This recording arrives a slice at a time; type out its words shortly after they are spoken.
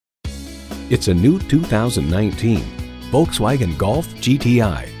It's a new 2019 Volkswagen Golf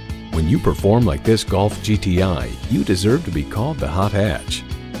GTI. When you perform like this Golf GTI, you deserve to be called the hot hatch.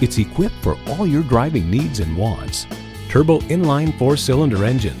 It's equipped for all your driving needs and wants. Turbo inline 4-cylinder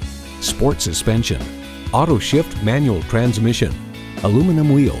engine, sport suspension, auto shift manual transmission,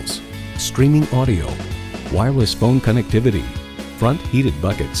 aluminum wheels, streaming audio, wireless phone connectivity, front heated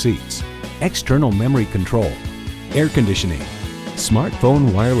bucket seats, external memory control, air conditioning,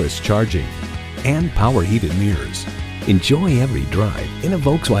 smartphone wireless charging, and power heated mirrors. Enjoy every drive in a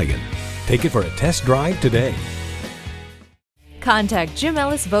Volkswagen. Take it for a test drive today. Contact IJim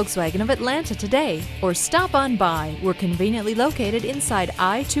Ellis Volkswagen of Atlanta today or stop on by. We're conveniently located inside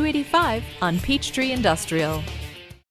I-285 on Peachtree Industrial.